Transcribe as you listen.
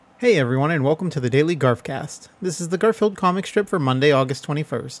Hey everyone, and welcome to the Daily Garfcast. This is the Garfield comic strip for Monday, August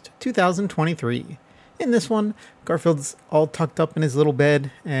 21st, 2023. In this one, Garfield's all tucked up in his little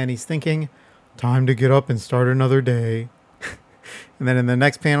bed, and he's thinking, time to get up and start another day. And then in the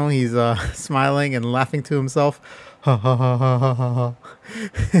next panel, he's smiling and laughing to himself. Ha ha ha ha ha ha ha.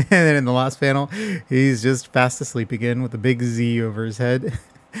 And then in the last panel, he's just fast asleep again with a big Z over his head.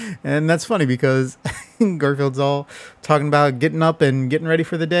 And that's funny because Garfield's all talking about getting up and getting ready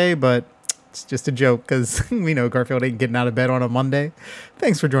for the day, but it's just a joke because we know Garfield ain't getting out of bed on a Monday.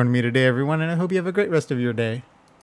 Thanks for joining me today, everyone, and I hope you have a great rest of your day.